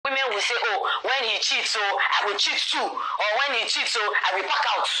will say, oh, when he cheats, so I will cheat too. Or when he cheats, so I will pack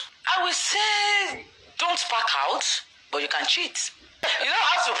out. I will say, don't pack out, but you can cheat. You don't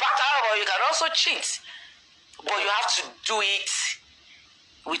have to pack out, but you can also cheat. But you have to do it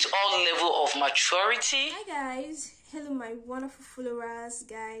with all level of maturity. Hi guys, hello my wonderful followers.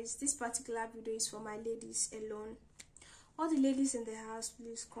 Guys, this particular video is for my ladies alone. All the ladies in the house,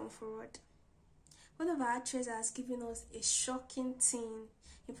 please come forward. One of our actresses has given us a shocking thing.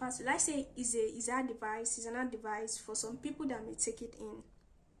 In fact, let's say is an advice for some people that may take it in.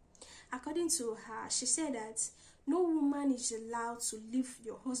 According to her, she said that no woman is allowed to leave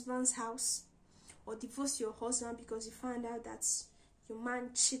your husband's house or divorce your husband because you find out that your man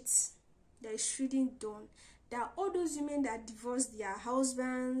cheats. That is shouldn't done. There are all those women that divorce their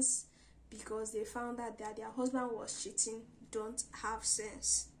husbands because they found out that their husband was cheating, don't have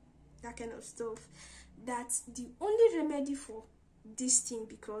sense, that kind of stuff. That's the only remedy for this thing,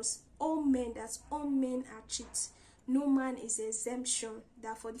 because all men are cheats. No man is exemption.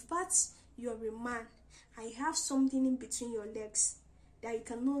 That for the fact you're a man and you have something in between your legs, that you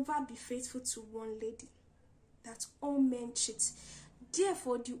can never be faithful to one lady. That all men cheat.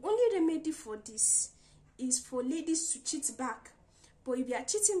 Therefore, the only remedy for this is for ladies to cheat back. But if you are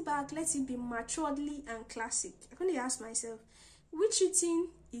cheating back, let it be maturely and classic. I'm going to ask myself, which cheating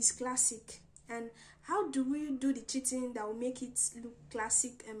is classic? And how do we do the cheating that will make it look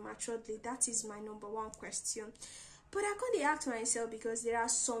classic and maturely? That is my number one question. But I'm going to ask myself, because there are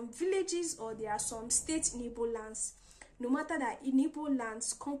some villages or there are some states in Igbo lands, no matter that in Igbo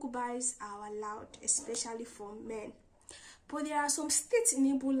lands, concubines are allowed, especially for men. But there are some states in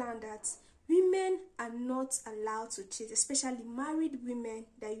Igbo land that women are not allowed to cheat, especially married women,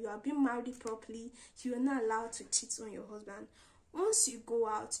 that you are being married properly, you are not allowed to cheat on your husband. Once you go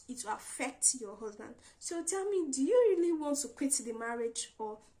out, it will affect your husband. So tell me, do you really want to quit the marriage,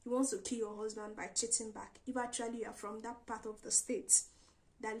 or you want to kill your husband by cheating back? If actually you are from that part of the state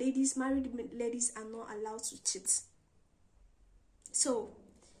that married ladies are not allowed to cheat. So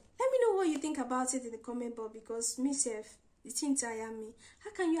let me know what you think about it in the comment box, because myself, the thing tire me.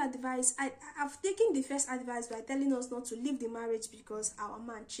 How can you advise? I've taken the first advice by telling us not to leave the marriage because our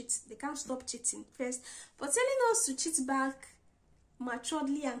man cheats. They can't stop cheating first, but telling us to cheat back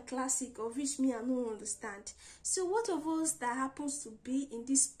maturely and classic, of which me I don't understand. So what of us that happens to be in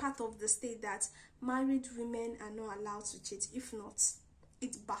this part of the state that married women are not allowed to cheat? If not,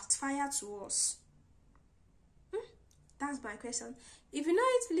 it backfire to us. That's my question. If you know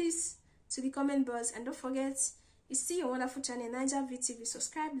it, please to the comment box, and don't forget, it's still your wonderful channel, Naija VTV.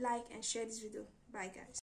 Subscribe, like, and share this video. Bye guys.